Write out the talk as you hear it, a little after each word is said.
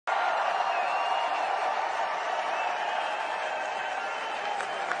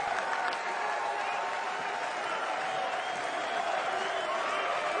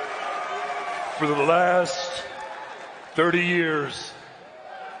For the last 30 years,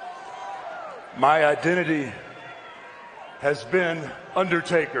 my identity has been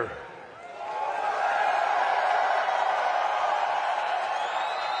Undertaker.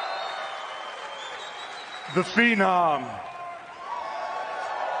 The Phenom,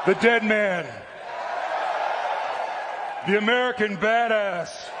 the Dead Man, the American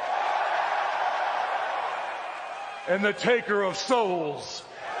Badass, and the Taker of Souls.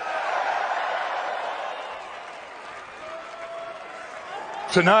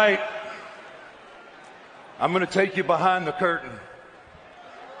 Tonight, I'm going to take you behind the curtain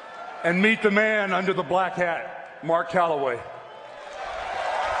and meet the man under the black hat, Mark Calloway.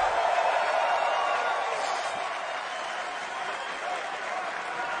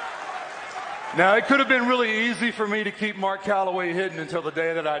 Now, it could have been really easy for me to keep Mark Calloway hidden until the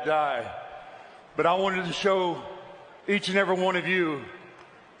day that I die, but I wanted to show each and every one of you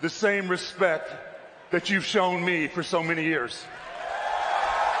the same respect that you've shown me for so many years.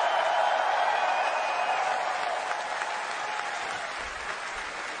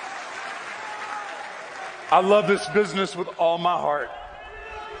 I love this business with all my heart,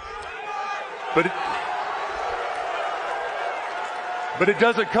 but it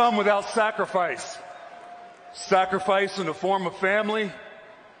doesn't come without sacrifice. Sacrifice in the form of family,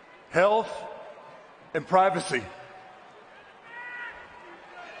 health, and privacy.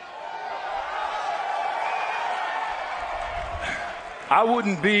 I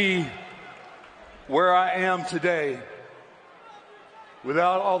wouldn't be where I am today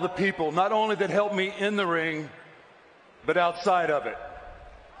without all the people, not only that helped me in the ring, but outside of it.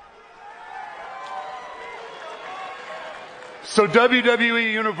 So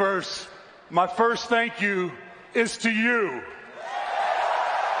WWE Universe, my first thank you is to you.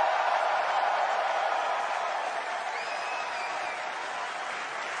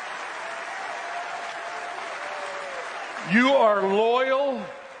 You are loyal,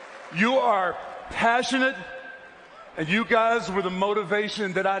 you are passionate, and you guys were the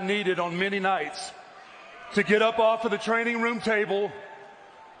motivation that I needed on many nights to get up off of the training room table,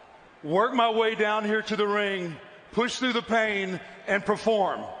 work my way down here to the ring, push through the pain, and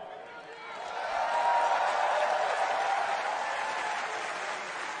perform.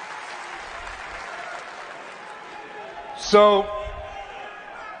 So,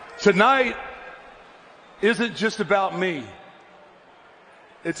 tonight isn't just about me.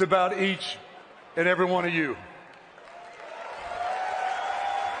 It's about each and every one of you.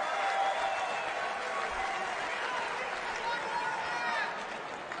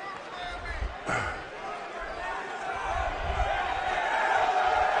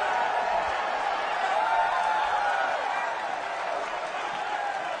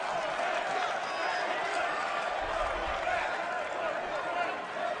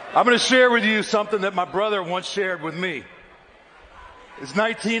 I'm going to share with you something that my brother once shared with me. It's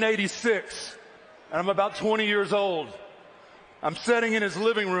 1986, and I'm about 20 years old. I'm sitting in his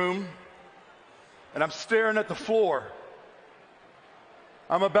living room, and I'm staring at the floor.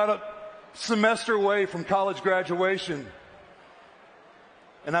 I'm about a semester away from college graduation,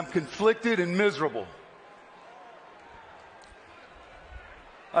 and I'm conflicted and miserable.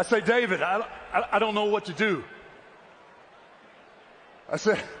 I say, David, I don't know what to do. I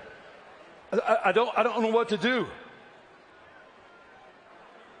said, I don't know what to do.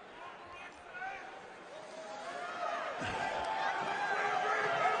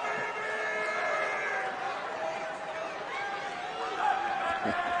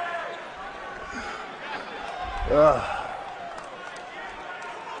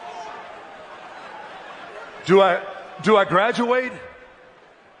 Do I graduate?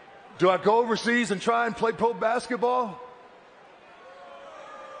 Do I go overseas and try and play pro basketball?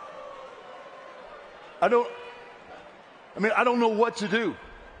 I don't know what to do.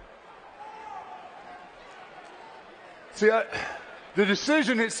 See, the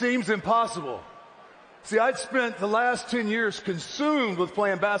decision, it seems impossible. See, I'd spent the last 10 years consumed with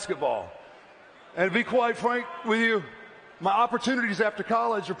playing basketball. And to be quite frank with you, my opportunities after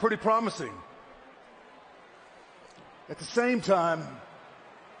college are pretty promising. At the same time,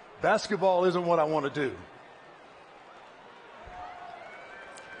 basketball isn't what I want to do.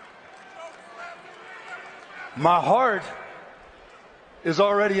 My heart is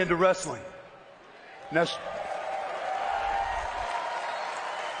already into wrestling. Now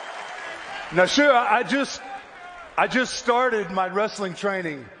sure, I just started my wrestling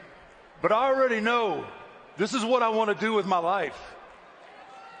training, but I already know this is what I want to do with my life.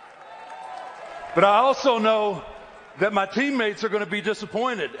 But I also know that my teammates are going to be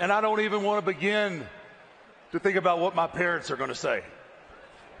disappointed, and I don't even want to begin to think about what my parents are going to say.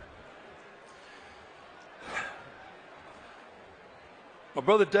 My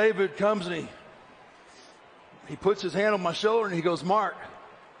brother David comes and he puts his hand on my shoulder and he goes, Mark,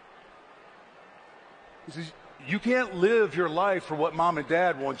 he says, you can't live your life for what mom and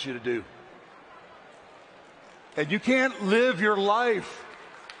dad want you to do. And you can't live your life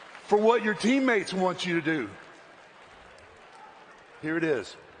for what your teammates want you to do. Here it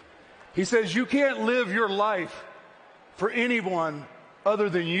is. He says, you can't live your life for anyone other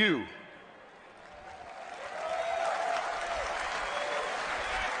than you.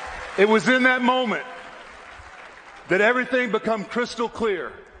 It was in that moment that everything became crystal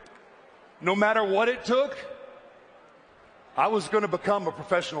clear. No matter what it took, I was going to become a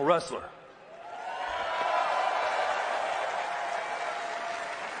professional wrestler.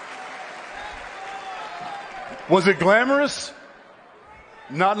 Was it glamorous?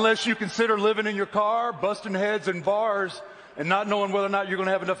 Not unless you consider living in your car, busting heads in bars, and not knowing whether or not you're going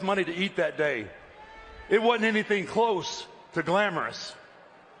to have enough money to eat that day. It wasn't anything close to glamorous.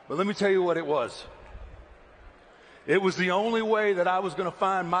 But let me tell you what it was. It was the only way that I was going to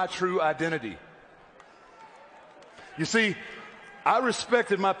find my true identity. You see, I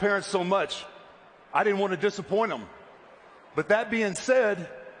respected my parents so much, I didn't want to disappoint them. But that being said,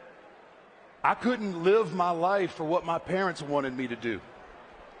 I couldn't live my life for what my parents wanted me to do.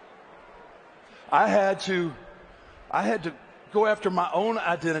 I had to go after my own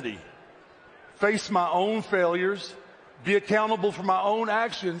identity, face my own failures, be accountable for my own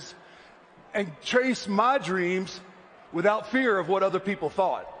actions, and chase my dreams without fear of what other people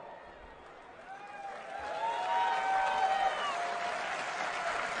thought.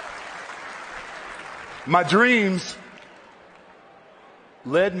 My dreams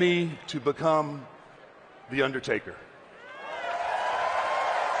led me to become the Undertaker.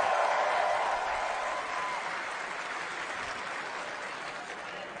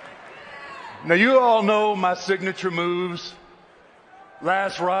 Now, you all know my signature moves: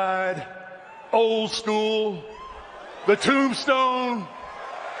 Last Ride, Old School, the Tombstone.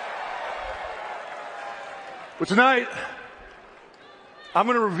 But tonight, I'm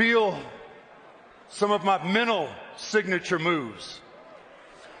going to reveal some of my mental signature moves.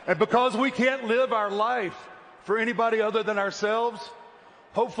 And because we can't live our life for anybody other than ourselves,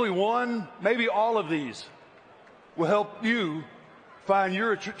 hopefully one, maybe all of these will help you find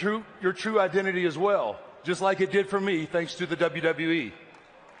your true identity as well, just like it did for me, thanks to the WWE.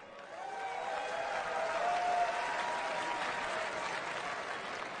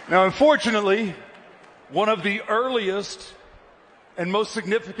 Now, unfortunately, one of the earliest and most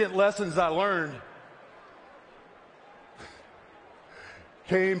significant lessons I learned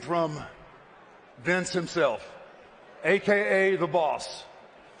came from Vince himself, AKA the boss.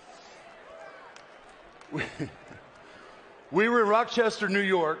 We were in Rochester, New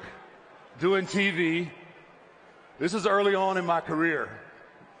York, doing TV. This is early on in my career.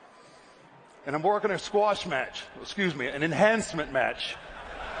 And I'm working a squash match, an enhancement match.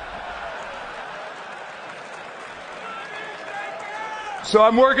 So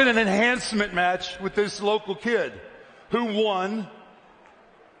I'm working an enhancement match with this local kid who, one,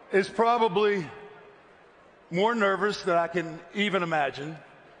 is probably more nervous than I can even imagine.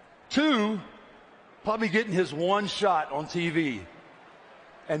 Two, probably getting his one shot on TV.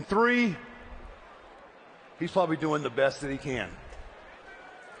 And three, he's probably doing the best that he can.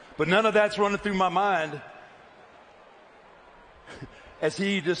 But none of that's running through my mind as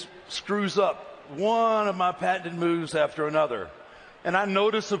he just screws up one of my patented moves after another. And I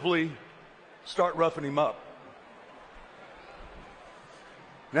noticeably start roughing him up.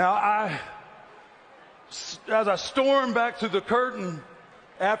 Now, as I storm back to the curtain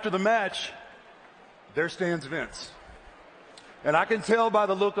after the match, there stands Vince. And I can tell by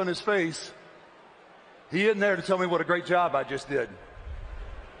the look on his face, he isn't there to tell me what a great job I just did.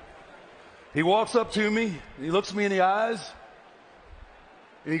 He walks up to me, and he looks me in the eyes,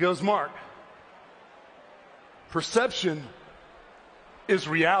 and he goes, Mark, perception is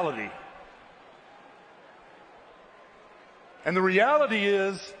reality. And the reality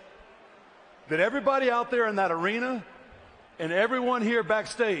is that everybody out there in that arena and everyone here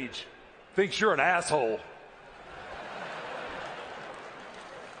backstage thinks you're an asshole.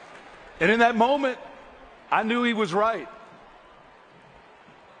 And in that moment, I knew he was right.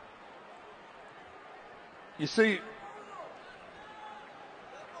 You see,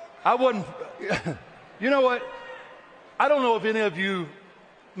 I wasn't, you know what? I don't know if any of you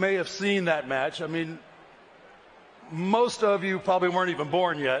may have seen that match. I mean, most of you probably weren't even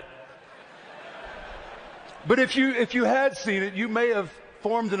born yet. But if you had seen it, you may have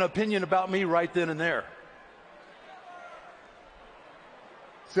formed an opinion about me right then and there.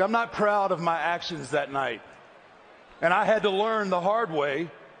 See, I'm not proud of my actions that night. And I had to learn the hard way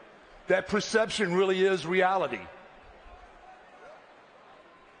that perception really is reality.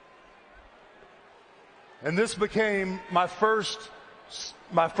 And this became my first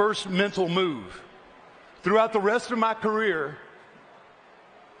mental move. Throughout the rest of my career,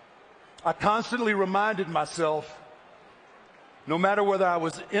 I constantly reminded myself, no matter whether I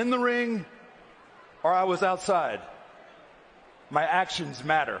was in the ring or I was outside, my actions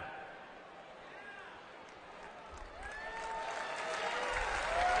matter.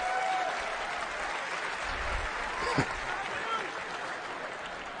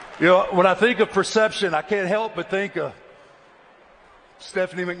 You know, when I think of perception, I can't help but think of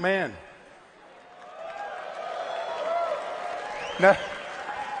Stephanie McMahon.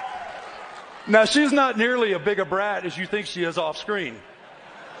 Now, she's not nearly as big a brat as you think she is off screen.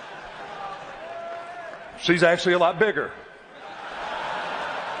 She's actually a lot bigger.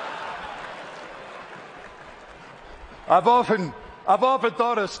 I've often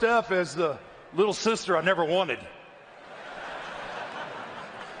thought of Steph as the little sister I never wanted.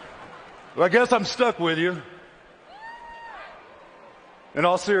 Well, I guess I'm stuck with you. In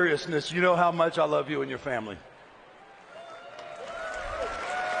all seriousness, you know how much I love you and your family.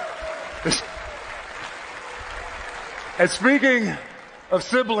 And speaking of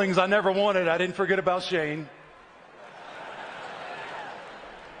siblings I never wanted, I didn't forget about Shane.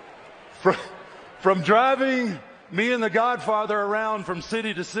 From driving me and the Godfather around from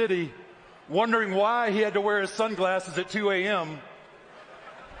city to city, wondering why he had to wear his sunglasses at 2 a.m.,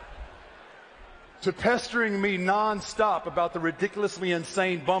 to pestering me nonstop about the ridiculously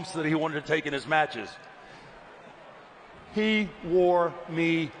insane bumps that he wanted to take in his matches. He wore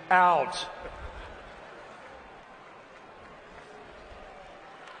me out.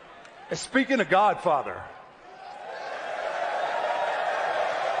 And speaking of Godfather,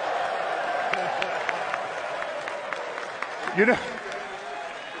 you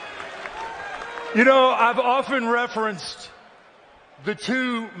know, I've often referenced the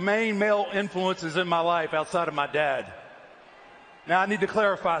two main male influences in my life outside of my dad. Now, I need to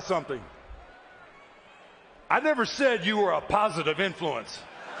clarify something. I never said you were a positive influence,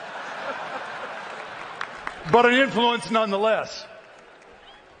 but an influence nonetheless.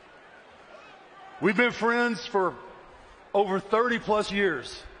 We've been friends for over 30 plus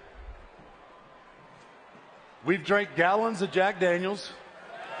years. We've drank gallons of Jack Daniels.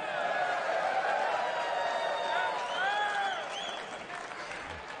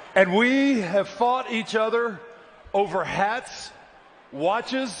 And we have fought each other over hats,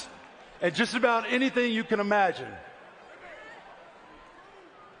 watches, and just about anything you can imagine.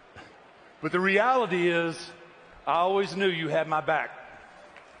 But the reality is, I always knew you had my back.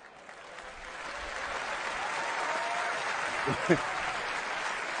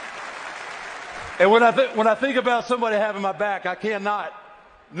 And when I think about somebody having my back, I cannot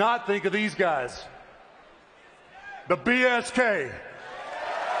not think of these guys. The BSK.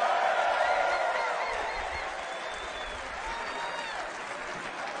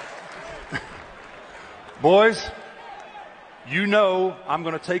 Boys, you know I'm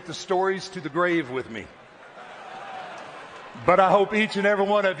going to take the stories to the grave with me. But I hope each and every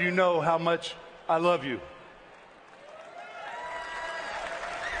one of you know how much I love you.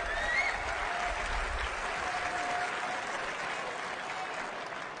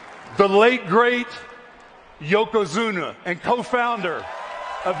 The late, great Yokozuna and co-founder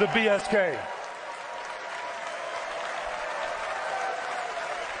of the BSK.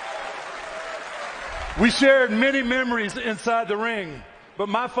 We shared many memories inside the ring, but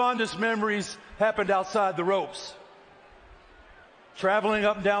my fondest memories happened outside the ropes. Traveling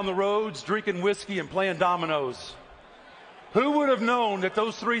up and down the roads, drinking whiskey and playing dominoes. Who would have known that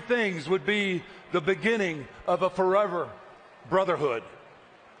those three things would be the beginning of a forever brotherhood?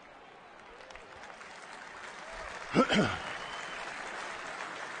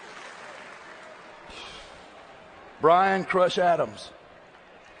 Brian Crush Adams.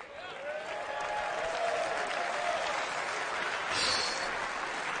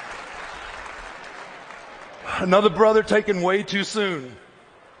 Another brother taken way too soon.